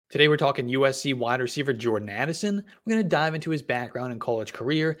Today, we're talking USC wide receiver Jordan Addison. We're going to dive into his background and college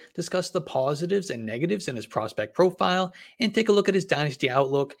career, discuss the positives and negatives in his prospect profile, and take a look at his dynasty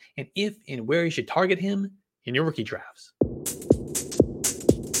outlook and if and where you should target him in your rookie drafts.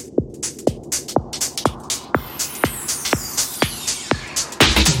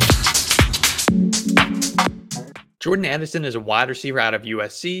 Jordan Addison is a wide receiver out of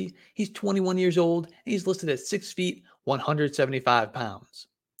USC. He's 21 years old, and he's listed at 6 feet, 175 pounds.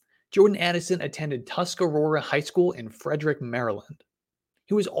 Jordan Addison attended Tuscarora High School in Frederick, Maryland.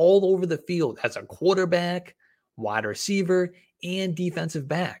 He was all over the field as a quarterback, wide receiver, and defensive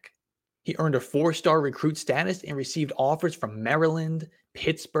back. He earned a 4-star recruit status and received offers from Maryland,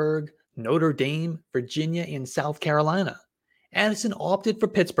 Pittsburgh, Notre Dame, Virginia, and South Carolina. Addison opted for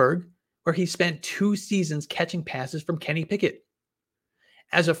Pittsburgh, where he spent 2 seasons catching passes from Kenny Pickett.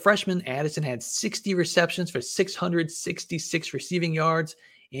 As a freshman, Addison had 60 receptions for 666 receiving yards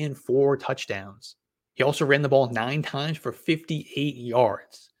and 4 touchdowns. He also ran the ball 9 times for 58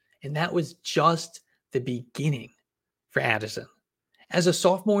 yards. And that was just the beginning for Addison. As a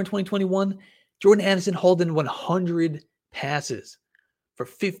sophomore in 2021, Jordan Addison hauled in 100 passes for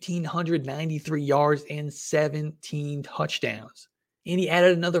 1,593 yards and 17 touchdowns. And he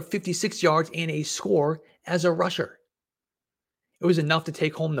added another 56 yards and a score as a rusher. It was enough to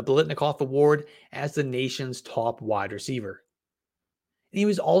take home the Blitnikoff Award as the nation's top wide receiver. And he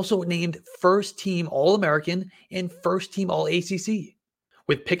was also named first team All-American and first team All-ACC.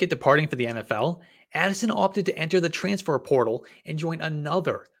 With Pickett departing for the NFL, Addison opted to enter the transfer portal and join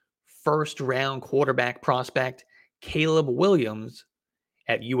another first-round quarterback prospect, Caleb Williams,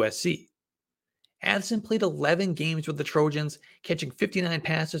 at USC. Addison played 11 games with the Trojans, catching 59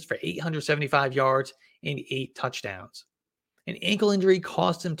 passes for 875 yards and 8 touchdowns. An ankle injury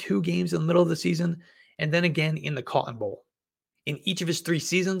cost him 2 games in the middle of the season, and then again in the Cotton Bowl. In each of his 3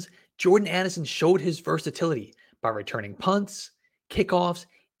 seasons, Jordan Addison showed his versatility by returning punts, kickoffs,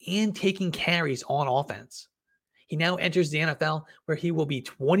 and taking carries on offense. He now enters the NFL, where he will be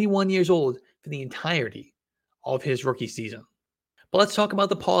 21 years old for the entirety of his rookie season. But let's talk about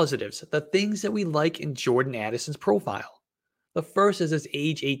the positives, the things that we like in Jordan Addison's profile. The first is his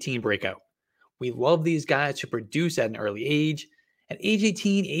age 18 breakout. We love these guys who produce at an early age. At age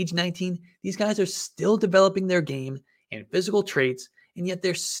 18, age 19, these guys are still developing their game and physical traits, and yet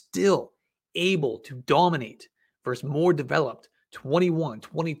they're still able to dominate versus more developed 21,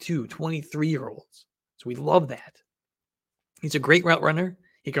 22, 23-year-olds. So we love that. He's a great route runner.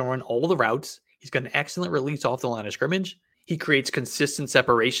 He can run all the routes. He's got an excellent release off the line of scrimmage. He creates consistent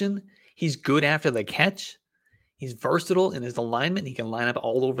separation. He's good after the catch. He's versatile in his alignment. He can line up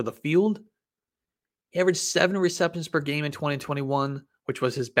all over the field. He averaged 7 receptions per game in 2021, which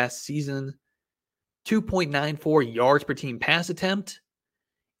was his best season. 2.94 yards per team pass attempt,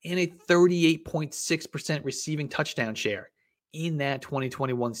 and a 38.6% receiving touchdown share in that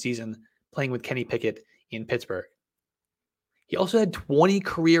 2021 season, playing with Kenny Pickett in Pittsburgh. He also had 20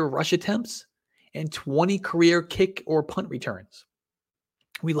 career rush attempts and 20 career kick or punt returns.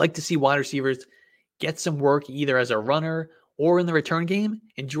 We like to see wide receivers get some work either as a runner or in the return game.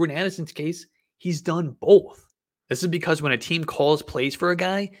 In Jordan Addison's case, he's done both. This is because when a team calls plays for a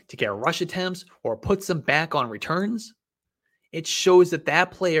guy to get rush attempts or puts them back on returns, it shows that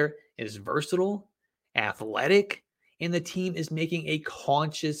that player is versatile, athletic, and the team is making a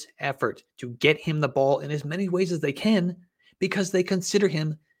conscious effort to get him the ball in as many ways as they can because they consider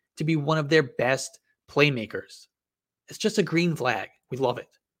him to be one of their best playmakers. It's just a green flag. We love it.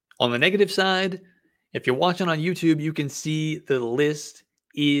 On the negative side, if you're watching on YouTube, you can see the list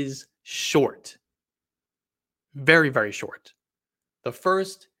is short. Very, very short. The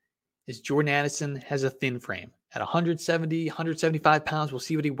first is Jordan Addison has a thin frame. At 170, 175 pounds, we'll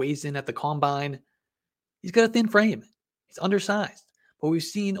see what he weighs in at the combine. He's got a thin frame. He's undersized. But we've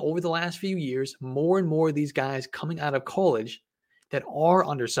seen over the last few years, more and more of these guys coming out of college that are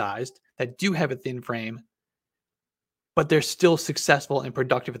undersized, that do have a thin frame, but they're still successful and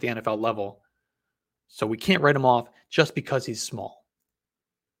productive at the NFL level. So we can't write him off just because he's small.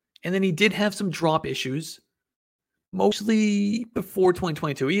 And then he did have some drop issues, mostly before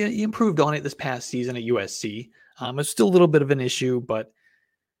 2022. He improved on it this past season at USC. It's still a little bit of an issue, but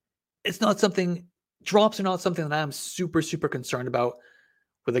it's not something, drops are not something that I'm super, super concerned about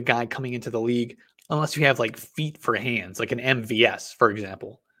with a guy coming into the league, unless you have like feet for hands, like an MVS, for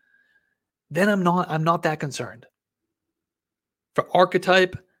example. Then I'm not that concerned. For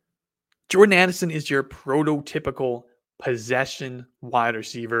archetype, Jordan Addison is your prototypical possession wide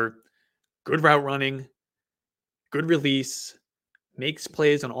receiver. Good route running, good release, makes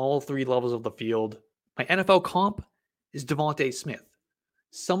plays on all 3 levels of the field. My NFL comp is Devontae Smith.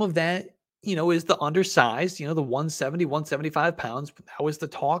 Some of that, is the undersized, the 170, 175 pounds. That was the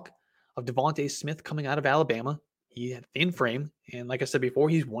talk of Devontae Smith coming out of Alabama. He had thin frame. And like I said before,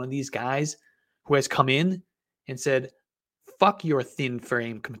 he's one of these guys who has come in and said, fuck your thin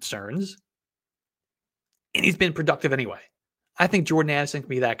frame concerns. And he's been productive anyway. I think Jordan Addison can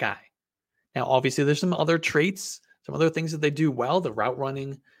be that guy. Now, obviously, there's some other traits, some other things that they do well, the route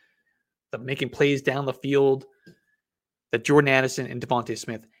running, the making plays down the field, that Jordan Addison and Devontae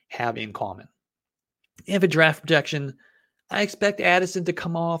Smith have in common. And for draft projection, I expect Addison to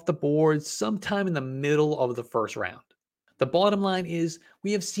come off the board sometime in the middle of the first round. The bottom line is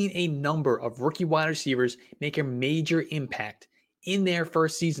we have seen a number of rookie wide receivers make a major impact in their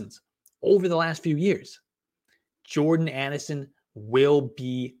first seasons over the last few years. Jordan Addison will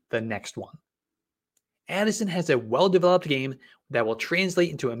be the next one. Addison has a well-developed game that will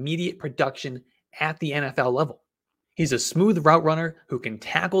translate into immediate production at the NFL level. He's a smooth route runner who can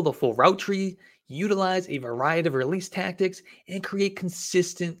tackle the full route tree, utilize a variety of release tactics, and create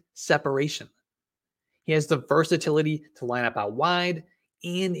consistent separation. He has the versatility to line up out wide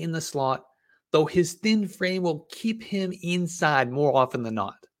and in the slot, though his thin frame will keep him inside more often than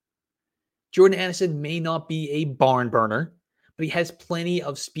not. Jordan Addison may not be a barn burner, but he has plenty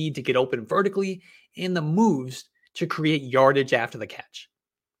of speed to get open vertically and the moves to create yardage after the catch.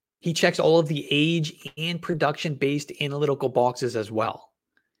 He checks all of the age and production-based analytical boxes as well.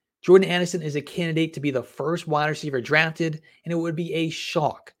 Jordan Addison is a candidate to be the first wide receiver drafted, and it would be a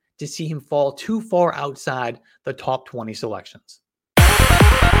shock to see him fall too far outside the top 20 selections.